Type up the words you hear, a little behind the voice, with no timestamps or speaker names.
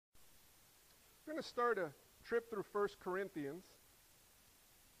We're going to start a trip through 1 Corinthians.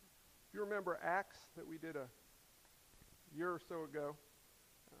 If you remember Acts that we did a year or so ago,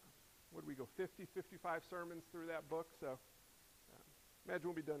 what did we go, 50, 55 sermons through that book? So imagine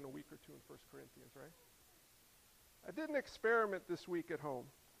we'll be done in a week or two in 1 Corinthians, right? I did an experiment this week at home.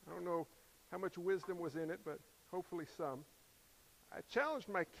 I don't know how much wisdom was in it, but hopefully some. I challenged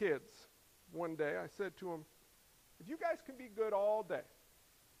my kids one day. I said to them, if you guys can be good all day,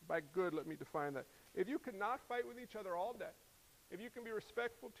 by good, let me define that. If you could not fight with each other all day, if you can be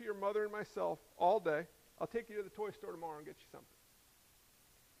respectful to your mother and myself all day, I'll take you to the toy store tomorrow and get you something.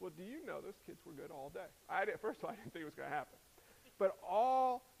 Well, do you know those kids were good all day? First of all, I didn't think it was going to happen. But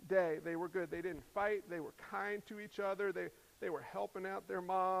all day they were good. They didn't fight. They were kind to each other. They were helping out their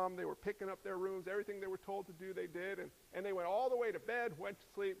mom. They were picking up their rooms. Everything they were told to do, they did. And they went all the way to bed, went to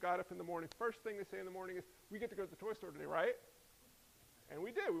sleep, got up in the morning. First thing they say in the morning is, we get to go to the toy store today, right? And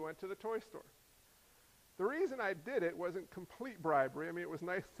we did. We went to the toy store. The reason I did it wasn't complete bribery. I mean, it was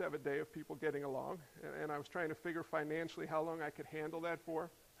nice to have a day of people getting along. And I was trying to figure financially how long I could handle that for.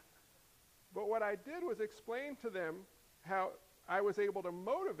 But what I did was explain to them how I was able to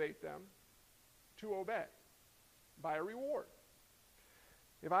motivate them to obey by a reward.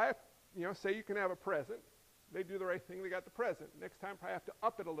 If I, say you can have a present, they do the right thing, they got the present. Next time I have to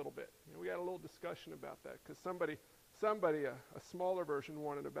up it a little bit. We had a little discussion about that because somebody, a smaller version,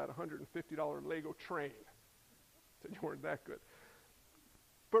 wanted about a $150 Lego train. Said you weren't that good.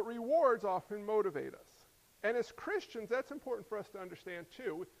 But rewards often motivate us. And as Christians, that's important for us to understand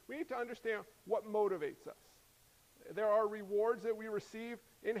too. We need to understand what motivates us. There are rewards that we receive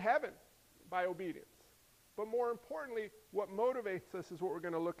in heaven by obedience. But more importantly, what motivates us is what we're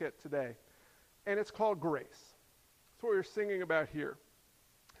going to look at today. And it's called grace. That's what we're singing about here.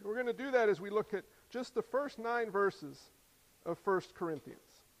 And we're going to do that as we look at just the first 9 verses of 1 Corinthians.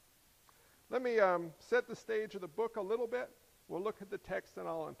 Let me set the stage of the book a little bit. We'll look at the text and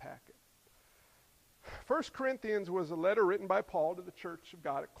I'll unpack it. 1 Corinthians was a letter written by Paul to the church of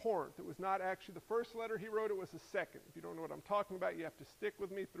God at Corinth. It was not actually the first letter he wrote, it was the second. If you don't know what I'm talking about, you have to stick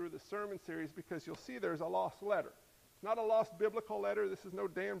with me through the sermon series because you'll see there's a lost letter. It's not a lost biblical letter. This is no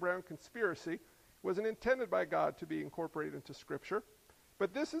Dan Brown conspiracy. It wasn't intended by God to be incorporated into Scripture.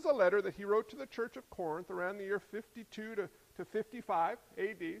 But this is a letter that he wrote to the church of Corinth around the year 52 to 55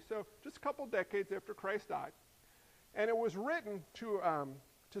 A.D., so just a couple decades after Christ died. And it was written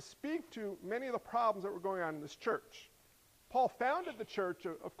to speak to many of the problems that were going on in this church. Paul founded the church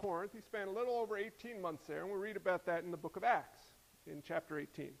of Corinth. He spent a little over 18 months there, and we read about that in the book of Acts in chapter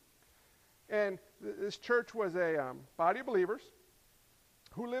 18. And this church was a body of believers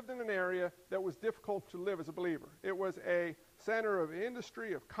who lived in an area that was difficult to live as a believer. It was a center of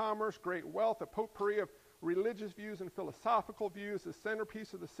industry, of commerce, great wealth, a potpourri of religious views and philosophical views. The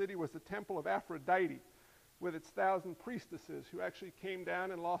centerpiece of the city was the temple of Aphrodite, with its 1,000 priestesses who actually came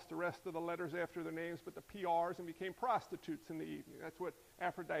down and lost the rest of the letters after their names, but the PRs, and became prostitutes in the evening. That's what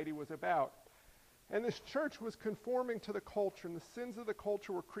Aphrodite was about. And this church was conforming to the culture, and the sins of the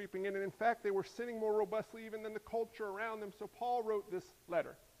culture were creeping in. And in fact, they were sinning more robustly even than the culture around them. So Paul wrote this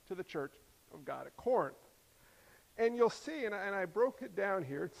letter to the church of God at Corinth. And you'll see, and I broke it down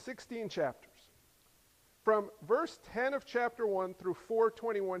here, it's 16 chapters. From verse 10 of chapter 1 through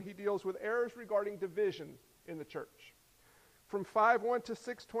 4:21, he deals with errors regarding division in the church. From 5:1 to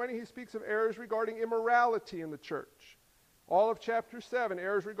 6:20, he speaks of errors regarding immorality in the church. All of chapter 7,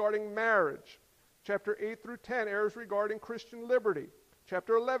 errors regarding marriage. Chapter 8 through 10, errors regarding Christian liberty.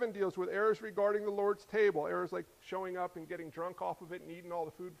 Chapter 11 deals with errors regarding the Lord's table, errors like showing up and getting drunk off of it and eating all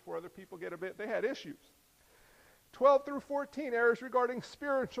the food before other people get a bit. They had issues. 12 through 14, errors regarding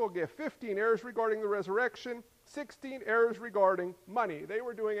spiritual gift. 15, errors regarding the resurrection. 16, errors regarding money. They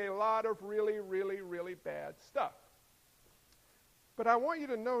were doing a lot of really, really, really bad stuff. But I want you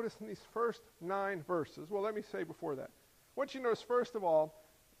to notice in these first 9 verses, well, let me say before that, I want you to notice, first of all,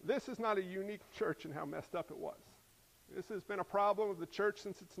 this is not a unique church in how messed up it was. This has been a problem of the church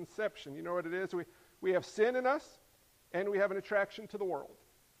since its inception. You know what it is? We have sin in us, and we have an attraction to the world.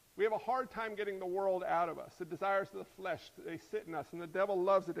 We have a hard time getting the world out of us. The desires of the flesh, they sit in us, and the devil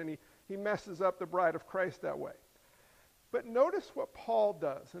loves it, and he messes up the bride of Christ that way. But notice what Paul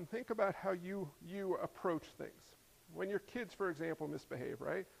does, and think about how you approach things. When your kids, for example, misbehave,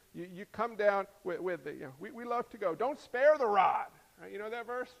 right? You come down with the, we love to go, don't spare the rod. Right? You know that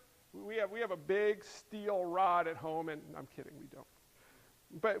verse? We have a big steel rod at home, and I'm kidding, we don't.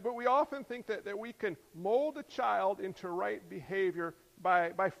 But we often think that we can mold a child into right behavior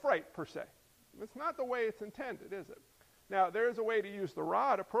by fright, per se. It's not the way it's intended, is it? Now, there is a way to use the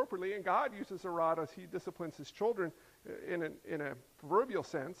rod appropriately, and God uses the rod as he disciplines his children in a proverbial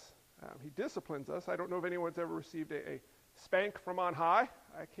sense. He disciplines us. I don't know if anyone's ever received a spank from on high.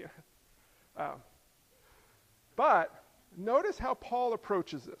 I can't. But notice how Paul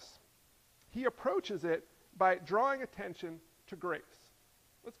approaches this. He approaches it by drawing attention to grace.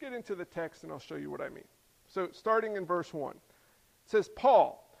 Let's get into the text and I'll show you what I mean. So starting in verse 1. It says,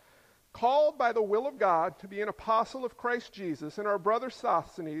 Paul, called by the will of God to be an apostle of Christ Jesus, and our brother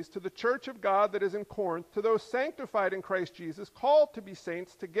Sosthenes, to the church of God that is in Corinth, to those sanctified in Christ Jesus, called to be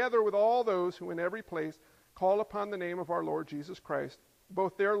saints, together with all those who in every place call upon the name of our Lord Jesus Christ,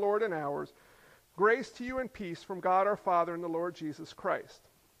 both their Lord and ours, grace to you and peace from God our Father and the Lord Jesus Christ.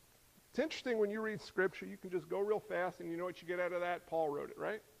 It's interesting when you read Scripture, you can just go real fast and you know what you get out of that? Paul wrote it,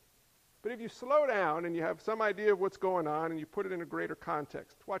 right? But if you slow down and you have some idea of what's going on and you put it in a greater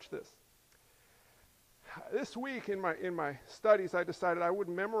context, watch this. This week in my studies, I decided I would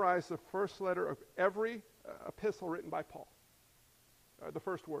memorize the first letter of every epistle written by Paul. The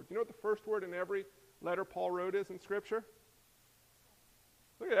first word. You know what the first word in every letter Paul wrote is in Scripture?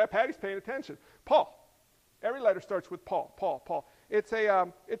 Look at that. Patty's paying attention. Paul. Every letter starts with Paul. Paul. It's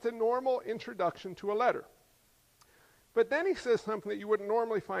a normal introduction to a letter. But then he says something that you wouldn't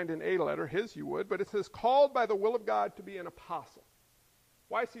normally find in a letter. His you would. But it says, called by the will of God to be an apostle.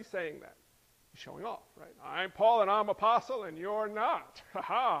 Why is he saying that? He's showing off, right? I'm Paul and I'm apostle and you're not.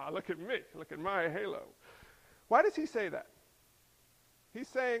 Ha-ha, look at me. Look at my halo. Why does he say that? He's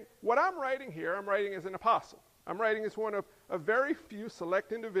saying, what I'm writing here, I'm writing as an apostle. I'm writing as one of a very few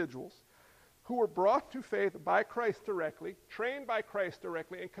select individuals who were brought to faith by Christ directly, trained by Christ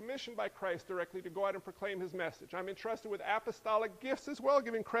directly, and commissioned by Christ directly to go out and proclaim his message. I'm entrusted with apostolic gifts as well,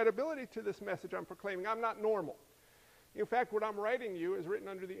 giving credibility to this message I'm proclaiming. I'm not normal. In fact, what I'm writing you is written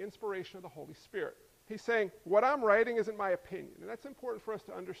under the inspiration of the Holy Spirit. He's saying, what I'm writing isn't my opinion. And that's important for us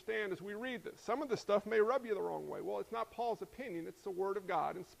to understand as we read this. Some of the stuff may rub you the wrong way. Well, it's not Paul's opinion. It's the Word of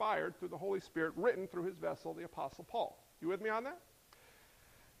God, inspired through the Holy Spirit, written through his vessel, the Apostle Paul. You with me on that?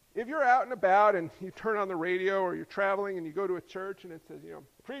 If you're out and about and you turn on the radio or you're traveling and you go to a church and it says,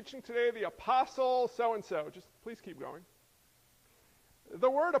 preaching today the Apostle so-and-so, just please keep going. The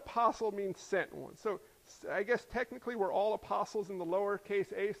word apostle means sent one. So I guess technically we're all apostles in the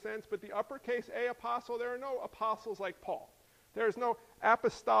lowercase a sense, but the uppercase A apostle, there are no apostles like Paul. There's no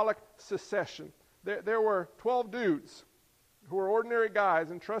apostolic succession. There were 12 dudes who were ordinary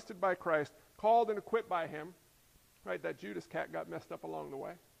guys entrusted by Christ, called and equipped by him. Right, that Judas cat got messed up along the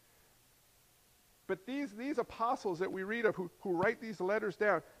way. But these apostles that we read of who write these letters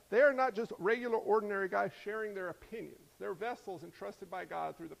down, they are not just regular ordinary guys sharing their opinions. They're vessels entrusted by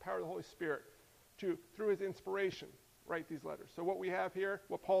God through the power of the Holy Spirit to, through his inspiration, write these letters. So what we have here,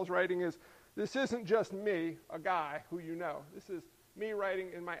 what Paul's writing is, this isn't just me, a guy who you know. This is me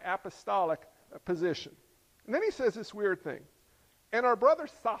writing in my apostolic position. And then he says this weird thing. And our brother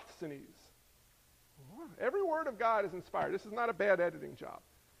Sosthenes. Every word of God is inspired. This is not a bad editing job.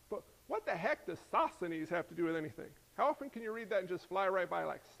 But what the heck does Sosthenes have to do with anything? How often can you read that and just fly right by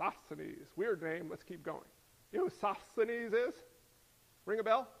like Sosthenes? Weird name. Let's keep going. You know who Sosthenes is? Ring a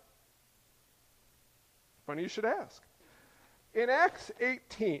bell? Funny you should ask. In Acts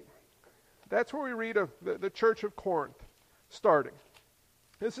 18, that's where we read of the church of Corinth starting.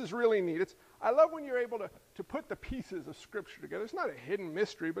 This is really neat. I love when you're able to put the pieces of Scripture together. It's not a hidden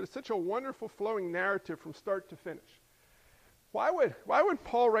mystery, but it's such a wonderful flowing narrative from start to finish. Why would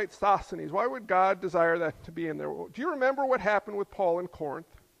Paul write Sosthenes? Why would God desire that to be in there? Well, do you remember what happened with Paul in Corinth?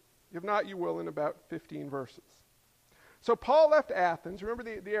 If not, you will in about 15 verses. So Paul left Athens. Remember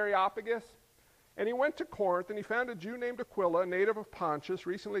the Areopagus? And he went to Corinth, and he found a Jew named Aquila, a native of Pontus,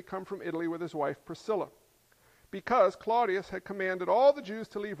 recently come from Italy with his wife Priscilla, because Claudius had commanded all the Jews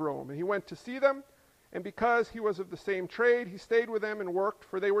to leave Rome. And he went to see them, and because he was of the same trade, he stayed with them and worked,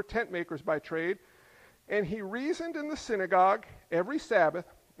 for they were tent makers by trade. And he reasoned in the synagogue every Sabbath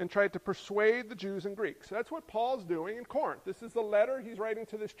and tried to persuade the Jews and Greeks. So that's what Paul's doing in Corinth. This is the letter he's writing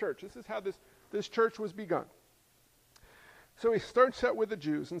to this church. This is how this church was begun. So he starts out with the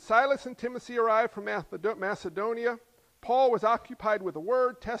Jews. And Silas and Timothy arrived from Macedonia. Paul was occupied with the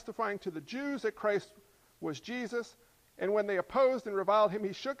word, testifying to the Jews that Christ was Jesus. And when they opposed and reviled him,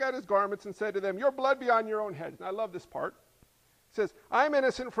 he shook out his garments and said to them, "Your blood be on your own heads." And I love this part. He says, "I'm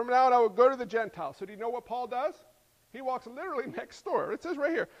innocent. From now on I will go to the Gentiles." So do you know what Paul does? He walks literally next door. It says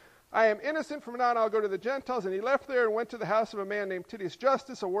right here, "I am innocent. From now on I'll go to the Gentiles." And he left there and went to the house of a man named Titius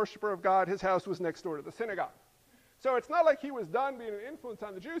Justus, a worshiper of God. His house was next door to the synagogue. So it's not like he was done being an influence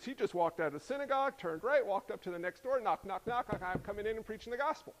on the Jews. He just walked out of the synagogue, turned right, walked up to the next door, knock, knock, knock. I'm coming in and preaching the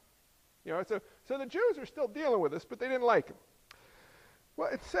gospel. So the Jews are still dealing with this, but they didn't like him. Well,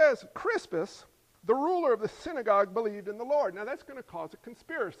 it says Crispus, the ruler of the synagogue believed in the Lord. Now that's going to cause a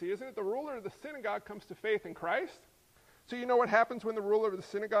conspiracy, isn't it? The ruler of the synagogue comes to faith in Christ. So you know what happens when the ruler of the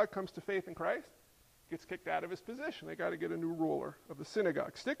synagogue comes to faith in Christ? Gets kicked out of his position. They got to get a new ruler of the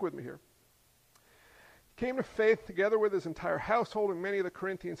synagogue. Stick with me here. He came to faith together with his entire household, and many of the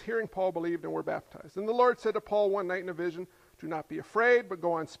Corinthians, hearing Paul, believed and were baptized. And the Lord said to Paul one night in a vision, do not be afraid, but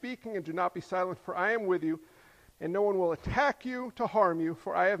go on speaking, and do not be silent, for I am with you, and no one will attack you to harm you,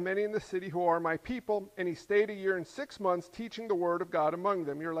 for I have many in the city who are my people. And he stayed 1 year and 6 months teaching the word of God among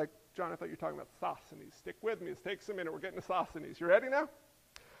them. You're like, John, I thought you were talking about Sosthenes. Stick with me. This takes a minute. We're getting to Sosthenes. You ready now?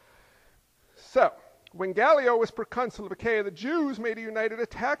 So, when Gallio was proconsul of Achaia, the Jews made a united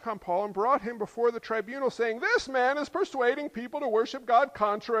attack on Paul and brought him before the tribunal, saying, this man is persuading people to worship God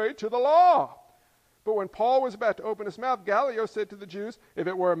contrary to the law. But when Paul was about to open his mouth, Gallio said to the Jews, if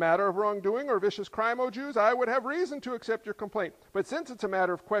it were a matter of wrongdoing or vicious crime, O Jews, I would have reason to accept your complaint. But since it's a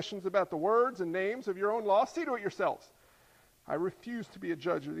matter of questions about the words and names of your own law, see to it yourselves. I refuse to be a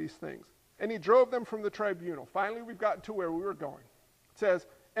judge of these things. And he drove them from the tribunal. Finally, we've gotten to where we were going. It says,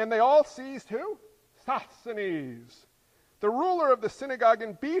 and they all seized who? Sosthenes, the ruler of the synagogue,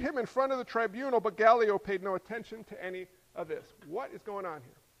 and beat him in front of the tribunal, but Gallio paid no attention to any of this. What is going on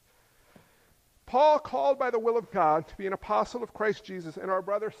here? Paul, called by the will of God to be an apostle of Christ Jesus, and our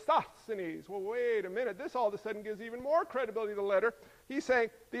brother Sosthenes. Well, wait a minute. This all of a sudden gives even more credibility to the letter. He's saying,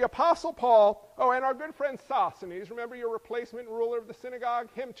 the apostle Paul, and our good friend Sosthenes, remember your replacement ruler of the synagogue?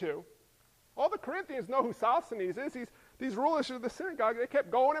 Him too. All the Corinthians know who Sosthenes is. These rulers of the synagogue, they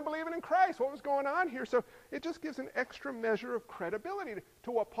kept going and believing in Christ. What was going on here? So it just gives an extra measure of credibility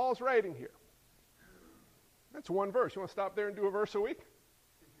to what Paul's writing here. That's one verse. You want to stop there and do a verse a week?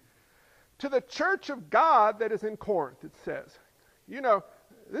 To the church of God that is in Corinth, it says. You know,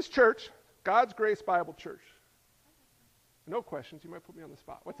 this church, God's Grace Bible Church. No questions. You might put me on the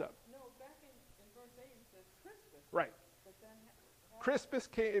spot. What's up? No, back in verse 8 it says Crispus. Right. But then Crispus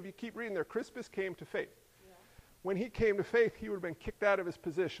came, if you keep reading there, Crispus came to faith. yeah. When he came to faith, he would have been kicked out of his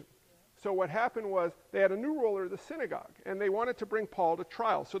position. So what happened was they had a new ruler of the synagogue, and they wanted to bring Paul to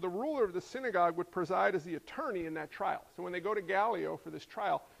trial. So the ruler of the synagogue would preside as the attorney in that trial. So when they go to Gallio for this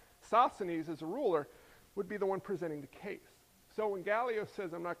trial, Sosthenes, as a ruler, would be the one presenting the case. So when Gallio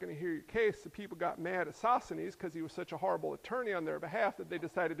says, I'm not going to hear your case, the people got mad at Sosthenes because he was such a horrible attorney on their behalf that they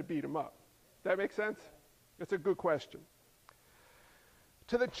decided to beat him up. That make sense? It's a good question.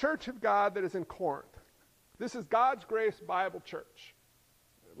 To the church of God that is in Corinth. This is God's Grace Bible Church.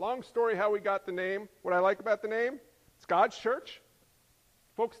 Long story how we got the name. What I like about the name, it's God's church,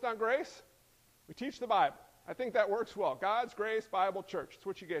 focused on grace. We teach the Bible. I think that works well. God's Grace Bible Church. That's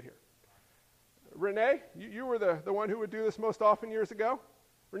what you get here. Renee, you were the one who would do this most often years ago.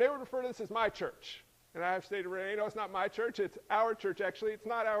 Renee would refer to this as my church. And I have stated, Renee, no, it's not my church. It's our church. Actually, it's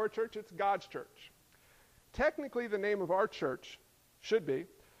not our church. It's God's church. Technically, the name of our church should be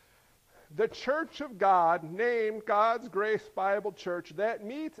the Church of God, named God's Grace Bible Church, that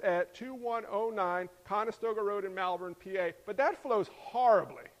meets at 2109 Conestoga Road in Malvern, PA. But that flows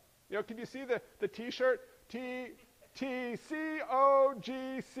horribly. You know, can you see the T-shirt?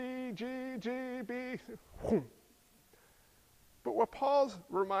 TCOGCGGB. But what Paul's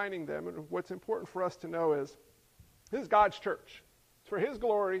reminding them, and what's important for us to know is, this is God's church. It's for his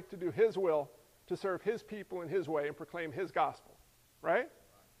glory to do his will, to serve his people in his way and proclaim his gospel. Right?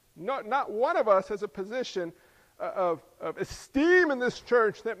 Not one of us has a position of esteem in this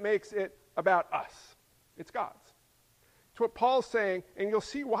church that makes it about us. It's God's. It's what Paul's saying, and you'll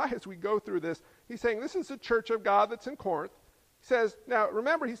see why as we go through this. He's saying this is the church of God that's in Corinth. He says, now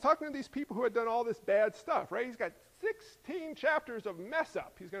remember, he's talking to these people who had done all this bad stuff, right? He's got 16 chapters of mess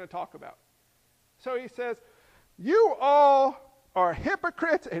up he's going to talk about. So he says, you all are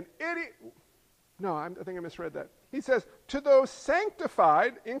hypocrites and idiots. No, I think I misread that. He says, to those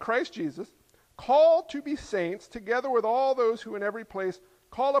sanctified in Christ Jesus, called to be saints, together with all those who in every place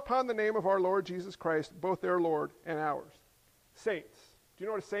call upon the name of our Lord Jesus Christ, both their Lord and ours. Saints. Do you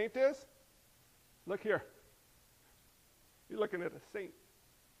know what a saint is? Look here. You're looking at a saint.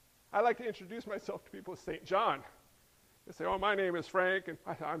 I like to introduce myself to people as St. John. They say, oh, my name is Frank, and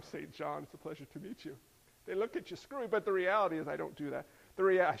I'm St. John. It's a pleasure to meet you. They look at you screwy, but the reality is I don't do that.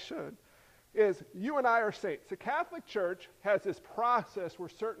 I should. Is you and I are saints. The Catholic Church has this process where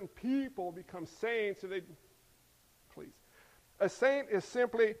certain people become saints. Please. A saint is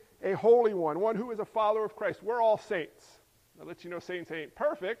simply a holy one who is a follower of Christ. We're all saints. I'll let you know saints ain't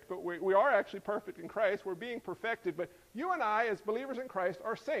perfect, but we are actually perfect in Christ. We're being perfected. But you and I, as believers in Christ,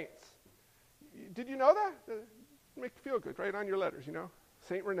 are saints. Did you know that? Make you feel good, right on your letters, you know.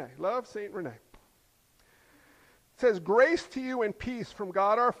 Saint Renee. Love Saint Renee. It says, grace to you and peace from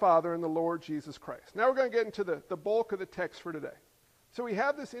God our Father and the Lord Jesus Christ. Now we're going to get into the bulk of the text for today. So we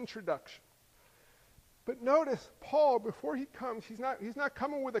have this introduction. But notice, Paul, before he comes, he's not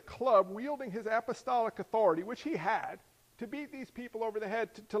coming with a club wielding his apostolic authority, which he had, to beat these people over the head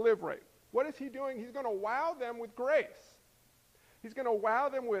to live right. What is he doing? He's going to wow them with grace. He's going to wow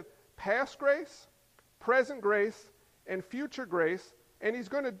them with past grace, present grace, and future grace. And he's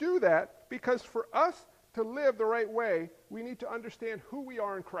going to do that because for us to live the right way, we need to understand who we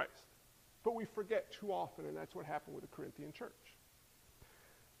are in Christ. But we forget too often, and that's what happened with the Corinthian church.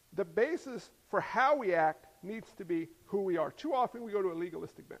 The basis for how we act needs to be who we are. Too often we go to a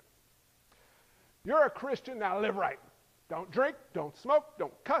legalistic bent. You're a Christian, now live right. Don't drink, don't smoke,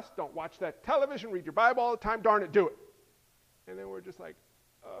 don't cuss, don't watch that television, read your Bible all the time, darn it, do it. And then we're just like,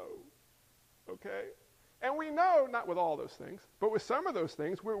 oh, okay. And we know, not with all those things, but with some of those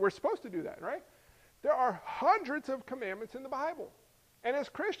things, we're supposed to do that, right? There are hundreds of commandments in the Bible. And as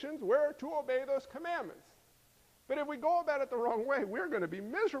Christians, we're to obey those commandments. But if we go about it the wrong way, we're going to be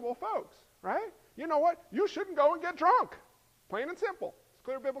miserable folks, right? You know what? You shouldn't go and get drunk. Plain and simple. It's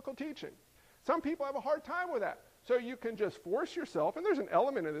clear biblical teaching. Some people have a hard time with that. So you can just force yourself, and there's an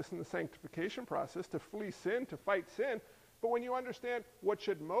element of this in the sanctification process, to flee sin, to fight sin. But when you understand what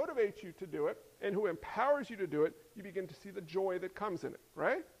should motivate you to do it and who empowers you to do it, you begin to see the joy that comes in it,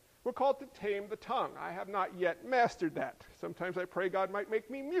 right? We're called to tame the tongue. I have not yet mastered that. Sometimes I pray God might make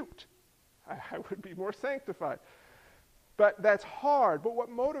me mute. I would be more sanctified. But that's hard. But what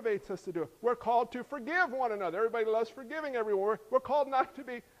motivates us to do it? We're called to forgive one another. Everybody loves forgiving everyone. We're called not to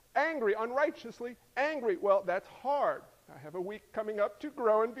be angry, unrighteously angry. Well, that's hard. I have a week coming up to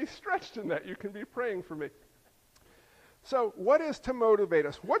grow and be stretched in that. You can be praying for me. So what is to motivate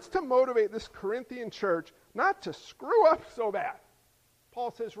us? What's to motivate this Corinthian church not to screw up so bad?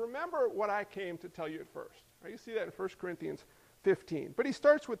 Paul says, remember what I came to tell you at first. Right? You see that in 1 Corinthians 15. But he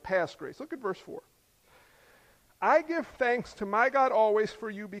starts with past grace. Look at verse 4. I give thanks to my God always for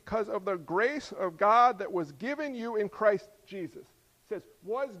you because of the grace of God that was given you in Christ Jesus. It says,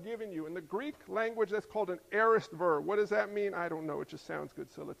 was given you. In the Greek language, that's called an aorist verb. What does that mean? I don't know. It just sounds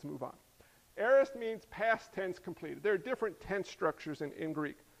good, so let's move on. Aorist means past tense completed. There are different tense structures in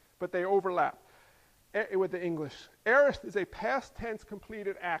Greek, but they overlap with the English. Aorist is a past tense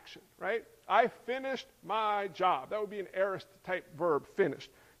completed action, right? I finished my job. That would be an aorist type verb,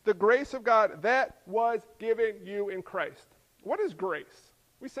 finished. The grace of God that was given you in Christ. What is grace?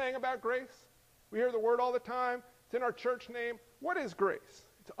 We sang about grace. We hear the word all the time. It's in our church name. What is grace?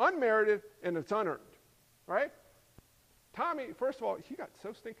 It's unmerited and it's unearned, right? Tommy, first of all, he got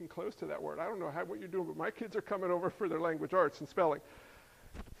so stinking close to that word. I don't know what you're doing, but my kids are coming over for their language arts and spelling.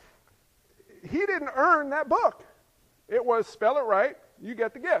 He didn't earn that book. It was spell it right, you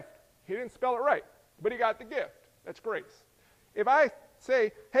get the gift. He didn't spell it right, but he got the gift. That's grace. If I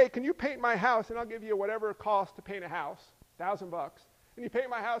say, hey, can you paint my house and I'll give you whatever it costs to paint a house, $1,000, and you paint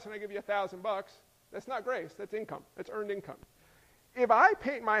my house and I give you $1,000, that's not grace, that's income. That's earned income. If I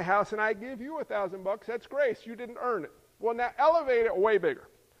paint my house and I give you $1,000, that's grace. You didn't earn it. Well, now elevate it way bigger.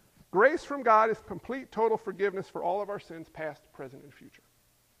 Grace from God is complete, total forgiveness for all of our sins, past, present, and future.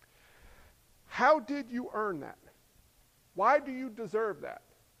 How did you earn that? Why do you deserve that?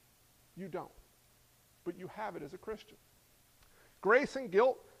 You don't. But you have it as a Christian. Grace and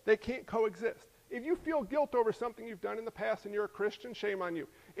guilt, they can't coexist. If you feel guilt over something you've done in the past and you're a Christian, shame on you.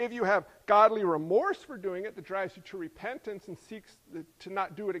 If you have godly remorse for doing it that drives you to repentance and seeks to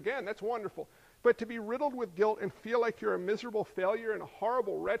not do it again, that's wonderful. But to be riddled with guilt and feel like you're a miserable failure and a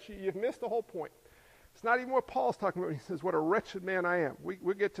horrible wretch, you've missed the whole point. It's not even what Paul's talking about. He says, what a wretched man I am.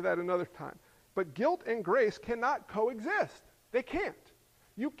 We'll get to that another time. But guilt and grace cannot coexist. They can't.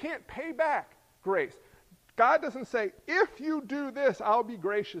 You can't pay back grace. God doesn't say, if you do this, I'll be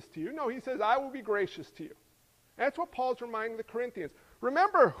gracious to you. No, he says, I will be gracious to you. That's what Paul's reminding the Corinthians.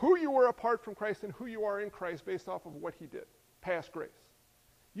 Remember who you were apart from Christ and who you are in Christ based off of what he did. Past grace.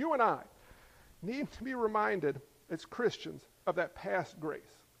 You and I need to be reminded as Christians of that past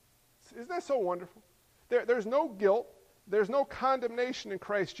grace. Isn't that so wonderful? There's no guilt. There's no condemnation in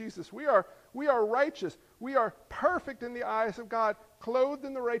Christ Jesus. We are righteous. We are perfect in the eyes of God, clothed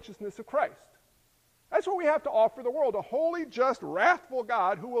in the righteousness of Christ. That's what we have to offer the world. A holy, just, wrathful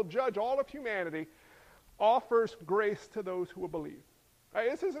God who will judge all of humanity offers grace to those who will believe.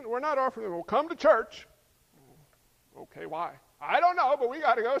 We're not offering them, well, come to church. Okay, why? I don't know, but we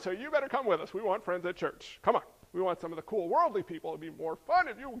got to go, so you better come with us. We want friends at church. Come on. We want some of the cool worldly people. It'd be more fun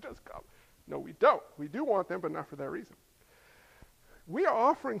if you just come. No, we don't. We do want them, but not for that reason. We are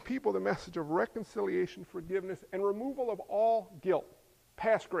offering people the message of reconciliation, forgiveness, and removal of all guilt,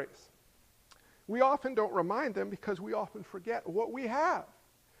 past grace. we often don't remind them because we often forget what we have.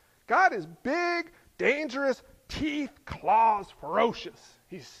 God is big, dangerous, teeth, claws, ferocious.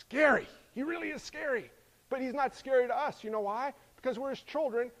 He's scary. He really is scary. But he's not scary to us. You know why? Because we're his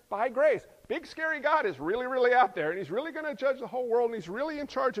children by grace. Big, scary God is really, really out there, and he's really going to judge the whole world, and he's really in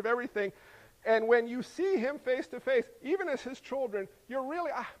charge of everything. And when you see him face to face, even as his children, you're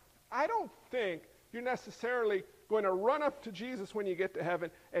really, I don't think you're necessarily going to run up to Jesus when you get to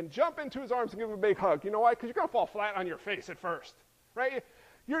heaven and jump into his arms and give him a big hug. You know why? Because you're going to fall flat on your face at first, right?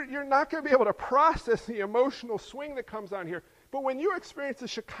 You're not going to be able to process the emotional swing that comes on here. But when you experience the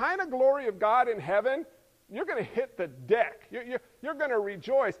Shekinah glory of God in heaven, you're going to hit the deck. You're going to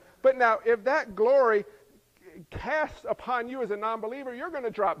rejoice. But now, if that glory casts upon you as a non-believer, you're going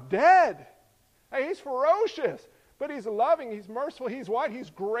to drop dead. Hey, he's ferocious, but he's loving, he's merciful, he's what? He's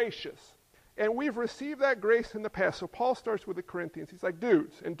gracious. And we've received that grace in the past. So Paul starts with the Corinthians. He's like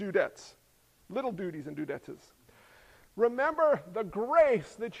dudes and dudettes, little duties and dudettes. Remember the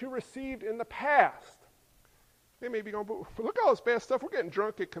grace that you received in the past. They may be going, but look at all this bad stuff. We're getting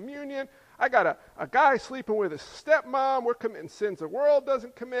drunk at communion. I got a guy sleeping with his stepmom. We're committing sins the world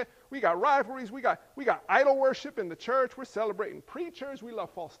doesn't commit. We got rivalries. We got idol worship in the church. We're celebrating preachers. We love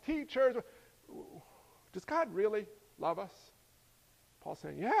false teachers. Does God really love us? Paul's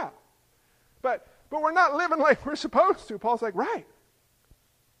saying, yeah. But we're not living like we're supposed to. Paul's like, right.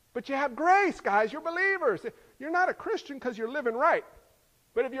 But you have grace, guys. You're believers. You're not a Christian because you're living right.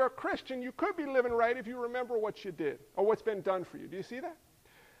 But if you're a Christian, you could be living right if you remember what you did or what's been done for you. Do you see that?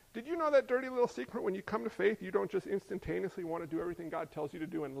 Did you know that dirty little secret? When you come to faith, you don't just instantaneously want to do everything God tells you to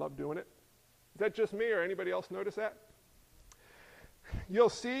do and love doing it. Is that just me or anybody else notice that? You'll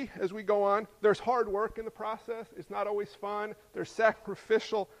see as we go on, there's hard work in the process. It's not always fun. There's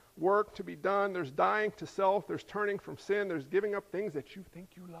sacrificial work to be done. There's dying to self. There's turning from sin. There's giving up things that you think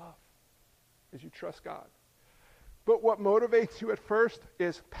you love as you trust God. But what motivates you at first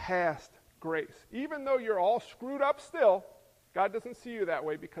is past grace. Even though you're all screwed up still, God doesn't see you that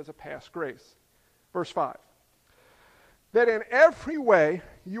way because of past grace. Verse 5. That in every way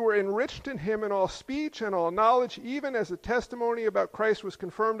you were enriched in him in all speech and all knowledge, even as the testimony about Christ was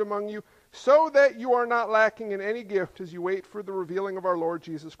confirmed among you, so that you are not lacking in any gift as you wait for the revealing of our Lord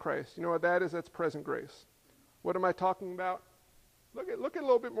Jesus Christ. You know what that is? That's present grace. What am I talking about? Look at it a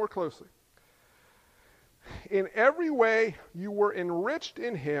little bit more closely. In every way you were enriched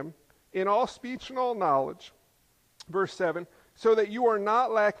in him in all speech and all knowledge. Verse 7. So that you are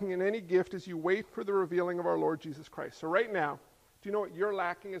not lacking in any gift as you wait for the revealing of our Lord Jesus Christ. So right now, do you know what you're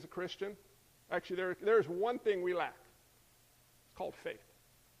lacking as a Christian? Actually, there's one thing we lack. It's called faith.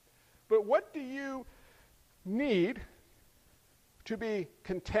 But what do you need to be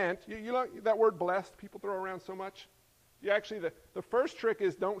content? You know that word blessed people throw around so much? You actually, the first trick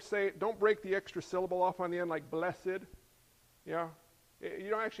is don't break the extra syllable off on the end like blessed. You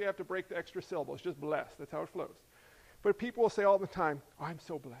don't actually have to break the extra syllable. It's just blessed. That's how it flows. But people will say all the time, oh, I'm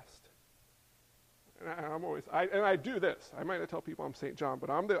so blessed. And I do this. I might not tell people I'm St. John,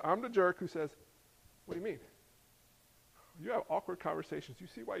 but I'm the jerk who says, what do you mean? You have awkward conversations. You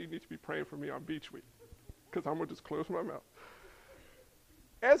see why you need to be praying for me on Beach Week. Because I'm going to just close my mouth.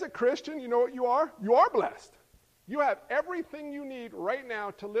 As a Christian, you know what you are? You are blessed. You have everything you need right now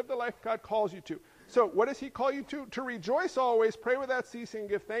to live the life God calls you to. So what does he call you to? To rejoice always, pray without ceasing,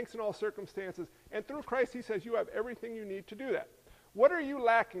 give thanks in all circumstances. And through Christ, he says you have everything you need to do that. What are you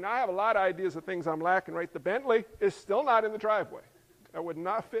lacking? Now, I have a lot of ideas of things I'm lacking, right? The Bentley is still not in the driveway. That would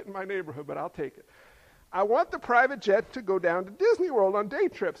not fit in my neighborhood, but I'll take it. I want the private jet to go down to Disney World on day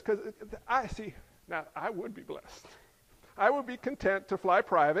trips because now I would be blessed. I would be content to fly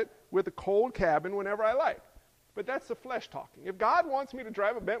private with a cold cabin whenever I like. But that's the flesh talking. If God wants me to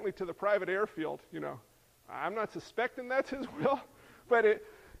drive a Bentley to the private airfield, I'm not suspecting that's his will. But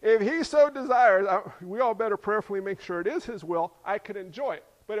if he so desires, we all better prayerfully make sure it is his will. I could enjoy it.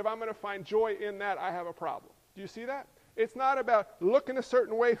 But if I'm going to find joy in that, I have a problem. Do you see that? It's not about looking a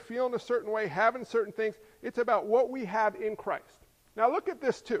certain way, feeling a certain way, having certain things. It's about what we have in Christ. Now look at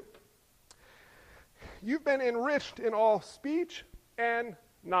this too. You've been enriched in all speech and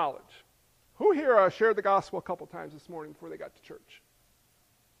knowledge. Who here shared the gospel a couple times this morning before they got to church?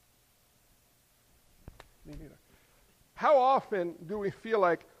 Me neither. How often do we feel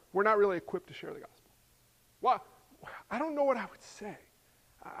like we're not really equipped to share the gospel? Well, I don't know what I would say.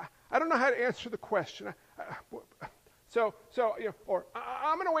 I don't know how to answer the question. Or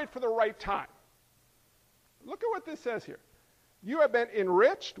I'm going to wait for the right time. Look at what this says here. You have been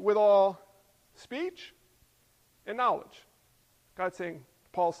enriched with all speech and knowledge.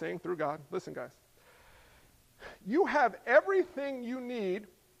 Paul's saying through God, listen guys, you have everything you need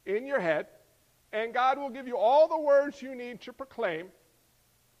in your head And God will give you all the words you need to proclaim,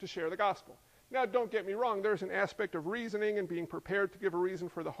 to share the gospel. Now, don't get me wrong. There's an aspect of reasoning and being prepared to give a reason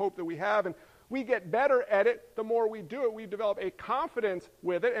for the hope that we have. And we get better at it the more we do it. We develop a confidence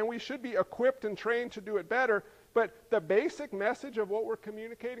with it, and we should be equipped and trained to do it better. But the basic message of what we're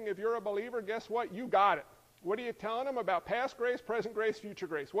communicating, if you're a believer, guess what? You got it. What are you telling them about past grace, present grace, future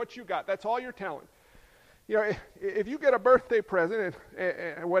grace? What you got. That's all you're telling. You know, if you get a birthday present,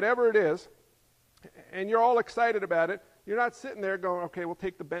 and whatever it is, and you're all excited about it, you're not sitting there going, okay, we'll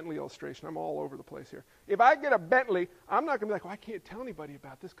take the Bentley illustration. I'm all over the place here. If I get a Bentley, I'm not going to be like, well, I can't tell anybody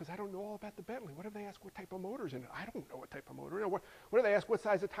about this because I don't know all about the Bentley. What if they ask what type of motor's in it? I don't know what type of motor. You know, what if they ask what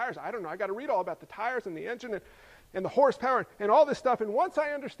size of tires? I don't know. I got to read all about the tires and the engine and the horsepower and all this stuff. And once I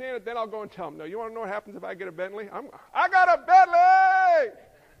understand it, then I'll go and tell them. No, you want to know what happens if I get a Bentley? I got a Bentley!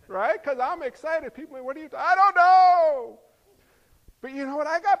 Right? Because I'm excited. People, what do you, I don't know. But you know what?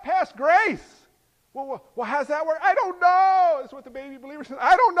 I got past grace. Well, how's that work? I don't know. That's what the baby believer says.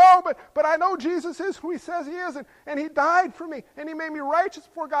 I don't know, but I know Jesus is who he says he is, and he died for me, and he made me righteous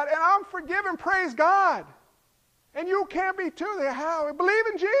before God, and I'm forgiven, praise God. And you can be too. How? Believe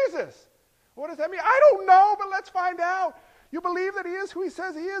in Jesus. What does that mean? I don't know, but let's find out. You believe that he is who he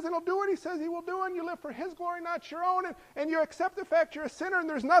says he is, and he'll do what he says he will do, and you live for his glory, not your own, and you accept the fact you're a sinner, and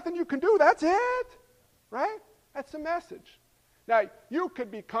there's nothing you can do. That's it. Right? That's the message. Now, you could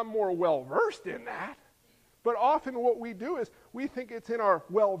become more well-versed in that, but often what we do is we think it's in our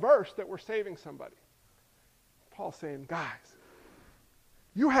well-versed that we're saving somebody. Paul's saying, guys,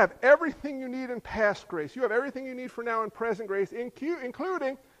 you have everything you need in past grace. You have everything you need for now in present grace,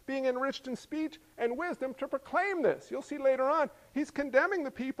 including being enriched in speech and wisdom to proclaim this. You'll see later on, he's condemning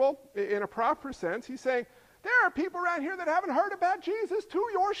the people in a proper sense. He's saying, there are people around here that haven't heard about Jesus to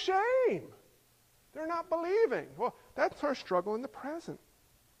your shame. They're not believing. Well, that's our struggle in the present.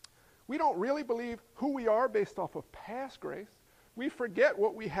 We don't really believe who we are based off of past grace. We forget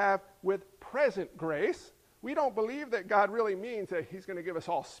what we have with present grace. We don't believe that God really means that he's going to give us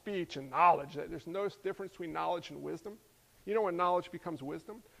all speech and knowledge, that there's no difference between knowledge and wisdom. You know when knowledge becomes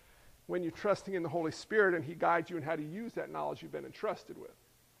wisdom? When you're trusting in the Holy Spirit and he guides you in how to use that knowledge you've been entrusted with.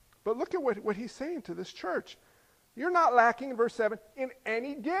 But look at what he's saying to this church. You're not lacking, in verse 7, in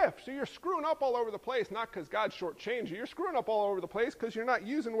any gift. So you're screwing up all over the place, not because God shortchanged you. You're screwing up all over the place because you're not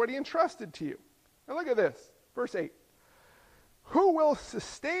using what he entrusted to you. Now look at this, verse 8. Who will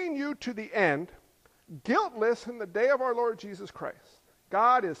sustain you to the end, guiltless in the day of our Lord Jesus Christ?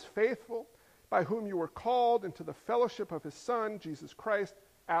 God is faithful, by whom you were called into the fellowship of his Son, Jesus Christ,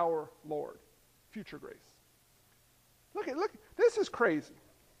 our Lord. Future grace. Look, this is crazy.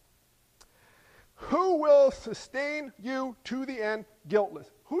 Who will sustain you to the end, guiltless?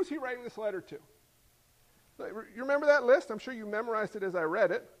 Who's he writing this letter to? You remember that list? I'm sure you memorized it as I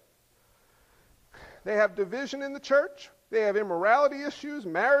read it. They have division in the church. They have immorality issues,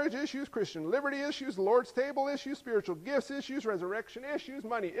 marriage issues, Christian liberty issues, Lord's table issues, spiritual gifts issues, resurrection issues,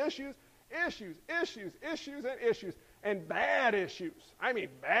 money issues, and bad issues. I mean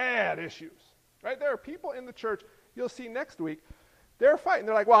bad issues. Right? There are people in the church, you'll see next week, they're fighting.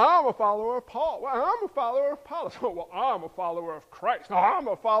 They're like, well, I'm a follower of Paul. Well, I'm a follower of Apollos. Well, I'm a follower of Christ. No, I'm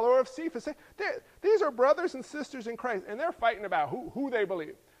a follower of Cephas. These are brothers and sisters in Christ, and they're fighting about who they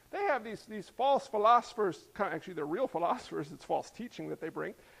believe. They have these false philosophers. Actually, they're real philosophers. It's false teaching that they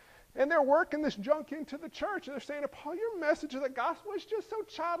bring. And they're working this junk into the church. And they're saying, Paul, your message of the gospel is just so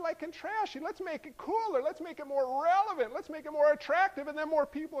childlike and trashy. Let's make it cooler. Let's make it more relevant. Let's make it more attractive, and then more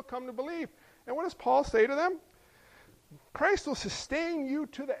people will come to believe. And what does Paul say to them? Christ will sustain you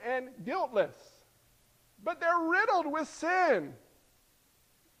to the end guiltless. But they're riddled with sin.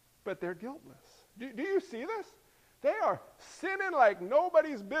 But they're guiltless. Do you see this? They are sinning like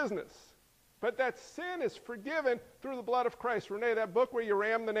nobody's business. But that sin is forgiven through the blood of Christ. Renee, that book where you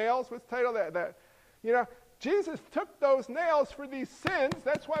ram the nails, what's the title of that? You know, Jesus took those nails for these sins.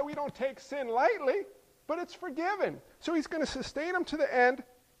 That's why we don't take sin lightly. But it's forgiven. So he's going to sustain them to the end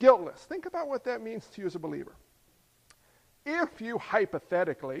guiltless. Think about what that means to you as a believer. If you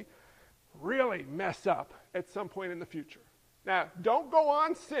hypothetically really mess up at some point in the future. Now, don't go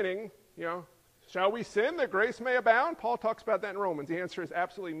on sinning, you know. Shall we sin that grace may abound? Paul talks about that in Romans. The answer is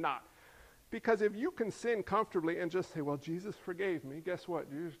absolutely not. Because if you can sin comfortably and just say, well, Jesus forgave me, guess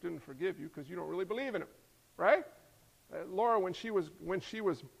what? Jesus didn't forgive you because you don't really believe in him, right? Laura, when she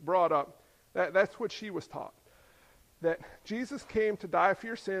was brought up, that's what she was taught. That Jesus came to die for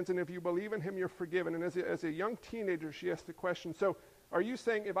your sins, and if you believe in him, you're forgiven. And as a young teenager, she asked the question, so are you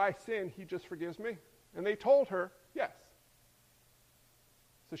saying if I sin, he just forgives me? And they told her, yes.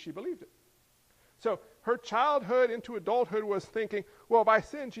 So she believed it. So her childhood into adulthood was thinking, well, if I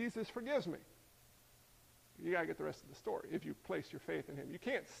sin, Jesus forgives me. You got to get the rest of the story if you place your faith in him. You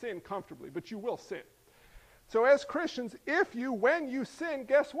can't sin comfortably, but you will sin. So as Christians, when you sin,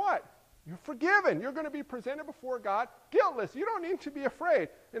 guess what? You're forgiven. You're going to be presented before God guiltless. You don't need to be afraid.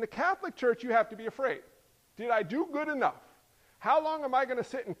 In the Catholic Church, you have to be afraid. Did I do good enough? How long am I going to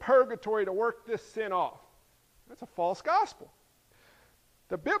sit in purgatory to work this sin off? That's a false gospel.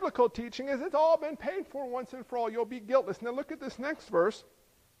 The biblical teaching is it's all been paid for once and for all. You'll be guiltless. Now look at this next verse.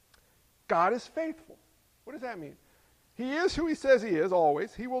 God is faithful. What does that mean? He is who he says he is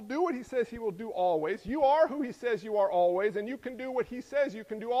always. He will do what he says he will do always. You are who he says you are always, and you can do what he says you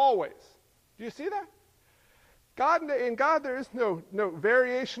can do always. Do you see that? In God there is no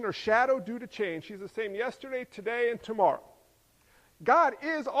variation or shadow due to change. He's the same yesterday, today, and tomorrow. God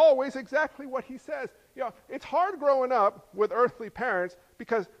is always exactly what he says. You know, it's hard growing up with earthly parents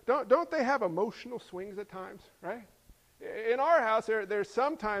because don't they have emotional swings at times, right? In our house, there's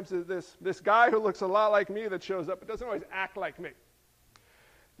sometimes this guy who looks a lot like me that shows up, but doesn't always act like me.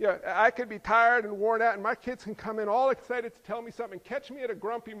 Yeah, I could be tired and worn out, and my kids can come in all excited to tell me something, catch me at a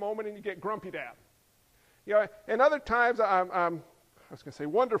grumpy moment, and you get grumpy dad. You know, and other times I was going to say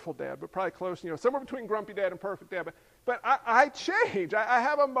wonderful dad, but probably close. You know, somewhere between grumpy dad and perfect dad. But I change. I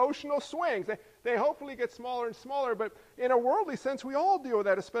have emotional swings. They hopefully get smaller and smaller, but in a worldly sense, we all deal with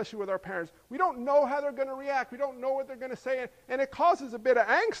that, especially with our parents. We don't know how they're going to react. We don't know what they're going to say, and it causes a bit of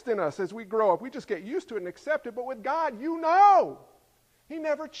angst in us as we grow up. We just get used to it and accept it, but with God, you know. He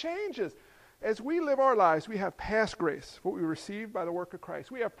never changes. As we live our lives, we have past grace, what we received by the work of Christ.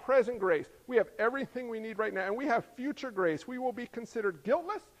 We have present grace. We have everything we need right now, and we have future grace. We will be considered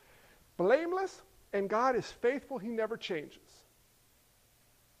guiltless, blameless, and God is faithful. He never changes.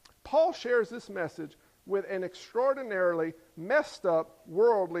 Paul shares this message with an extraordinarily messed up,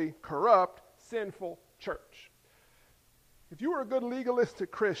 worldly, corrupt, sinful church. If you were a good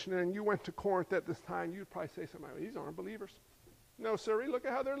legalistic Christian and you went to Corinth at this time, you'd probably say something like, these aren't believers. No, sirree, look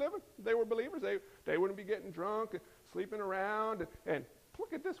at how they're living. They were believers. They wouldn't be getting drunk and sleeping around. And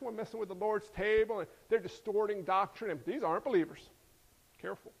look at this one messing with the Lord's table, and they're distorting doctrine. And these aren't believers.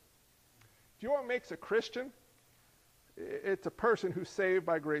 Careful. Do you know what makes a Christian? It's a person who's saved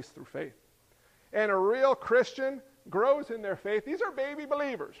by grace through faith. And a real Christian grows in their faith. These are baby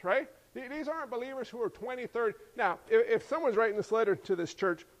believers, right? These aren't believers who are 20, 30. Now, if someone's writing this letter to this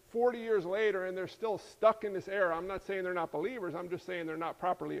church 40 years later and they're still stuck in this era, I'm not saying they're not believers. I'm just saying they're not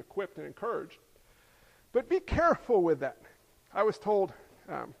properly equipped and encouraged. But be careful with that. I was told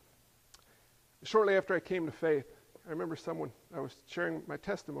shortly after I came to faith, I remember I was sharing my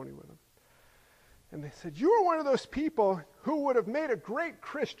testimony with them. And they said, you were one of those people who would have made a great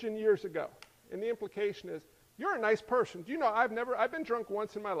Christian years ago. And the implication is, you're a nice person. Do you know, I've been drunk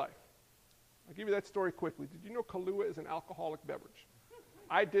once in my life. I'll give you that story quickly. Did you know Kahlua is an alcoholic beverage?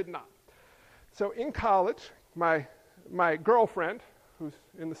 I did not. So in college, my girlfriend, who's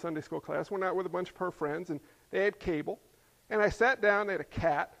in the Sunday school class, went out with a bunch of her friends, and they had cable. And I sat down, they had a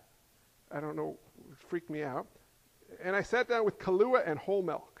cat. I don't know, it freaked me out. And I sat down with Kahlua and whole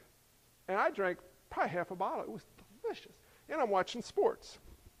milk. And I drank probably half a bottle. It was delicious. And I'm watching sports.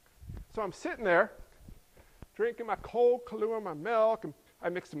 So I'm sitting there, drinking my cold Kahlua and my milk, and I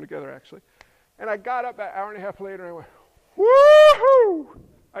mixed them together, actually. And I got up an hour and a half later, and I went, woo-hoo!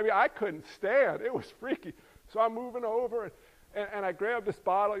 I mean, I couldn't stand. It was freaky. So I'm moving over, and I grabbed this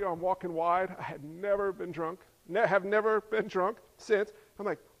bottle. You know, I'm walking wide. I had never been drunk. Have never been drunk since. I'm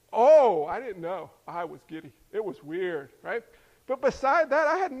like, oh, I didn't know. I was giddy. It was weird, right? But beside that,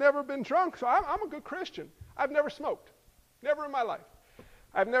 I had never been drunk, so I'm a good Christian. I've never smoked. Never in my life.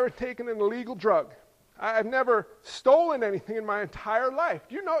 I've never taken an illegal drug. I've never stolen anything in my entire life.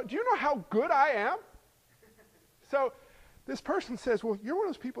 Do you know how good I am? So this person says, well, you're one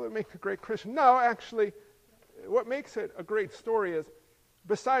of those people that make a great Christian. No, actually, what makes it a great story is,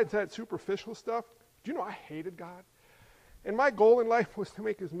 besides that superficial stuff, do you know I hated God? And my goal in life was to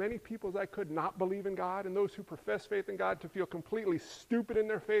make as many people as I could not believe in God, and those who profess faith in God to feel completely stupid in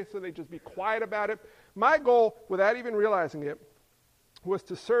their faith so they just be quiet about it. My goal, without even realizing it, was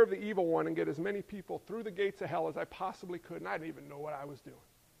to serve the evil one and get as many people through the gates of hell as I possibly could, and I didn't even know what I was doing.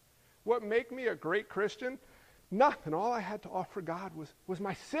 What made me a great Christian? Nothing. All I had to offer God was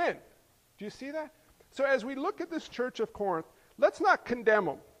my sin. Do you see that? So as we look at this church of Corinth, let's not condemn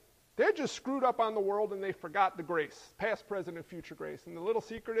them. They're just screwed up on the world and they forgot the grace, past, present, and future grace. And the little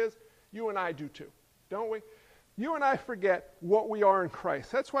secret is, you and I do too, don't we? You and I forget what we are in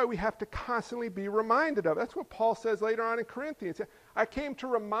Christ. That's why we have to constantly be reminded of. That's what Paul says later on in Corinthians. I came to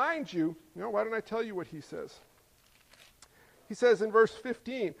remind you. Why don't I tell you what he says? He says in verse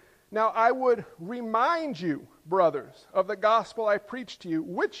 15, now I would remind you, brothers, of the gospel I preached to you,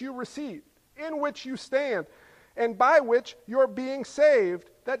 which you received, in which you stand and by which you're being saved.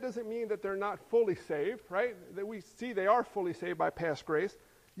 That doesn't mean that they're not fully saved, right? That we see they are fully saved by past grace.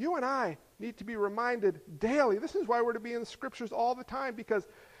 You and I need to be reminded daily. This is why we're to be in the Scriptures all the time, because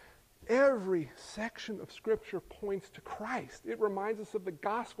every section of Scripture points to Christ. It reminds us of the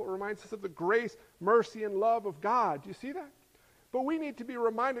gospel. It reminds us of the grace, mercy, and love of God. Do you see that? But we need to be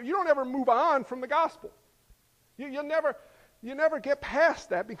reminded. You don't ever move on from the gospel. You never get past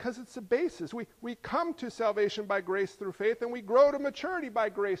that, because it's the basis. We come to salvation by grace through faith, and we grow to maturity by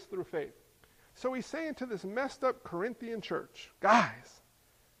grace through faith. So he's saying to this messed up Corinthian church, guys,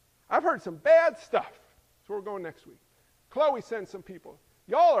 I've heard some bad stuff. So we're going next week. Chloe sent some people.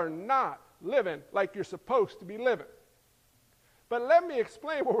 Y'all are not living like you're supposed to be living. But let me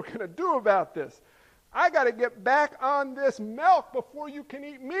explain what we're going to do about this. I got to get back on this milk before you can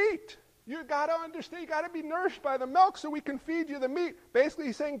eat meat. You got to understand, you got to be nourished by the milk so we can feed you the meat. Basically,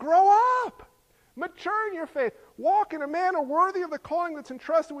 he's saying, grow up. Mature in your faith. Walk in a manner worthy of the calling that's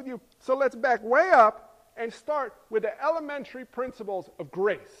entrusted with you. So let's back way up and start with the elementary principles of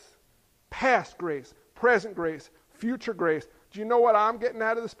grace. Past grace, present grace, future grace. Do you know what I'm getting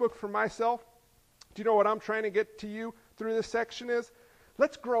out of this book for myself? Do you know what I'm trying to get to you through this section is?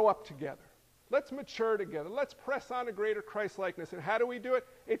 Let's grow up together. Let's mature together. Let's press on to greater Christ-likeness. And how do we do it?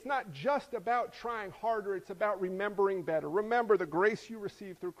 It's not just about trying harder. It's about remembering better. Remember the grace you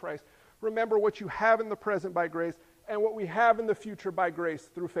received through Christ. Remember what you have in the present by grace and what we have in the future by grace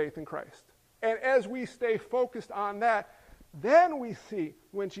through faith in Christ. And as we stay focused on that, then we see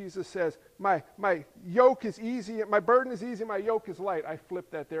when Jesus says, my yoke is easy, my burden is easy, my yoke is light. I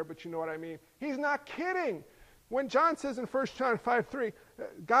flipped that there, but you know what I mean. He's not kidding. When John says in 1 John 5:3,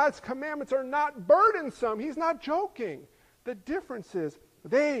 God's commandments are not burdensome, he's not joking. The difference is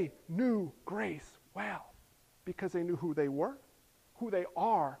they knew grace well because they knew who they were, who they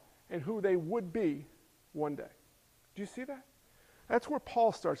are, and who they would be one day. Do you see that? That's where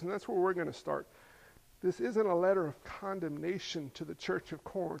Paul starts, and that's where we're going to start. This isn't a letter of condemnation to the church of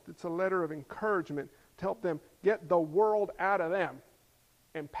Corinth. It's a letter of encouragement to help them get the world out of them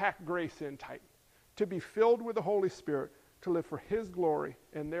and pack grace in tight. To be filled with the Holy Spirit, to live for His glory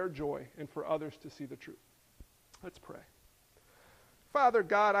and their joy, and for others to see the truth. Let's pray. Father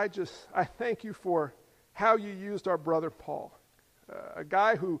God, I thank you for how you used our brother Paul, a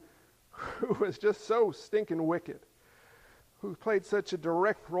guy who was just so stinking wicked, who played such a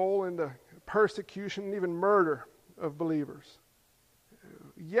direct role in the persecution and even murder of believers.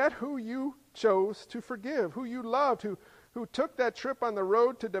 Yet who you chose to forgive, who you loved, who took that trip on the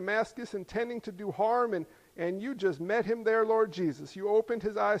road to Damascus intending to do harm, and you just met him there, Lord Jesus. You opened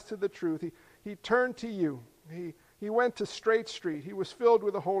his eyes to the truth. He turned to you. He went to Straight Street. He was filled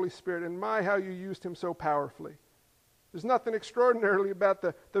with the Holy Spirit, and my, how you used him so powerfully. There's nothing extraordinary about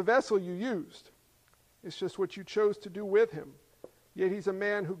the vessel you used. It's just what you chose to do with him. Yet he's a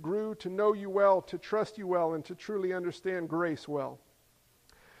man who grew to know you well, to trust you well, and to truly understand grace well.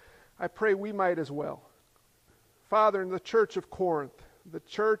 I pray we might as well. Father, in the church of Corinth, the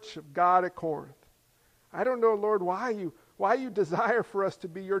church of God at Corinth, I don't know, Lord, why you desire for us to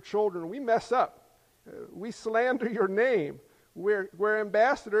be your children. We mess up. We slander your name. We're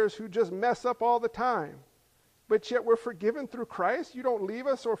ambassadors who just mess up all the time. But yet we're forgiven through Christ. You don't leave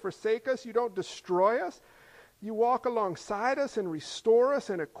us or forsake us. You don't destroy us. You walk alongside us and restore us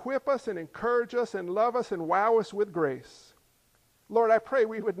and equip us and encourage us and love us and wow us with grace. Lord, I pray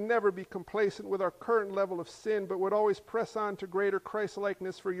we would never be complacent with our current level of sin, but would always press on to greater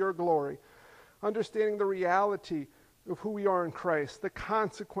Christ-likeness for your glory, understanding the reality of who we are in Christ, the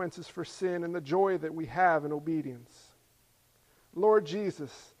consequences for sin, and the joy that we have in obedience. Lord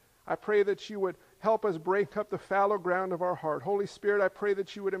Jesus, I pray that you would help us break up the fallow ground of our heart. Holy Spirit, I pray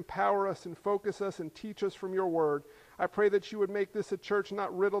that you would empower us and focus us and teach us from your word. I pray that you would make this a church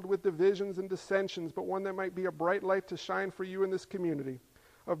not riddled with divisions and dissensions, but one that might be a bright light to shine for you in this community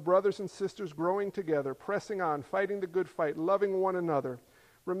of brothers and sisters growing together, pressing on, fighting the good fight, loving one another,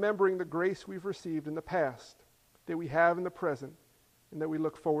 remembering the grace we've received in the past, that we have in the present, and that we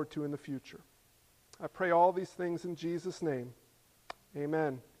look forward to in the future. I pray all these things in Jesus' name.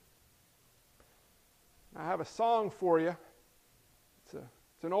 Amen. I have a song for you. It's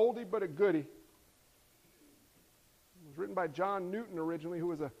an oldie but a goodie. It was written by John Newton originally, who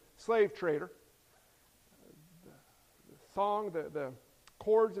was a slave trader. The song, the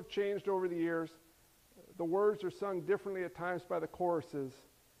chords have changed over the years. The words are sung differently at times by the choruses.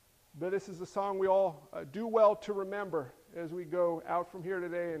 But this is a song we all do well to remember as we go out from here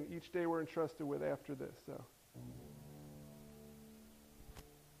today and each day we're entrusted with after this. So